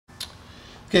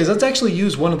Okay, so let's actually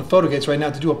use one of the Photogates right now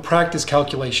to do a practice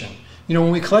calculation. You know,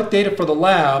 when we collect data for the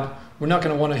lab, we're not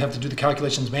going to want to have to do the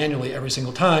calculations manually every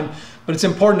single time, but it's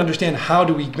important to understand how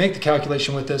do we make the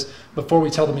calculation with this before we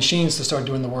tell the machines to start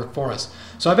doing the work for us.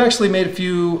 So I've actually made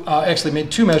two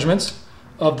measurements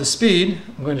of the speed.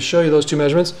 I'm going to show you those two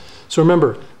measurements. So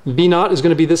remember, V naught is going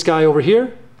to be this guy over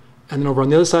here, and then over on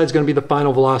the other side is going to be the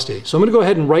final velocity. So I'm going to go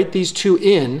ahead and write these two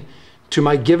in to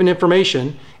my given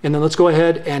information, and then let's go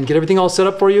ahead and get everything all set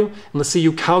up for you, and let's see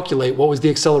you calculate what was the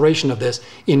acceleration of this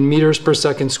in meters per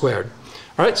second squared.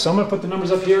 All right, so I'm going to put the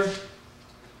numbers up here.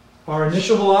 Our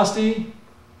initial velocity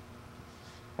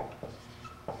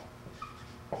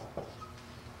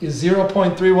is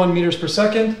 0.31 meters per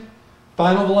second.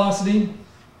 Final velocity,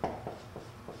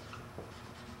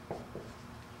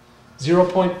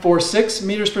 0.46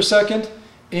 meters per second.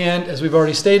 And as we've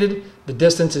already stated, the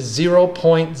distance is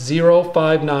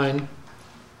 0.059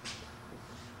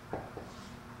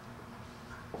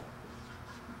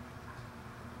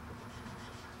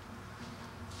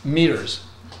 meters.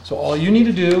 So all you need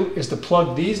to do is to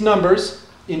plug these numbers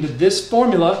into this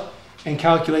formula and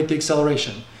calculate the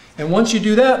acceleration. And once you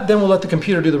do that, then we'll let the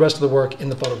computer do the rest of the work in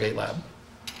the Photogate lab.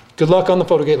 Good luck on the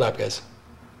Photogate lab, guys.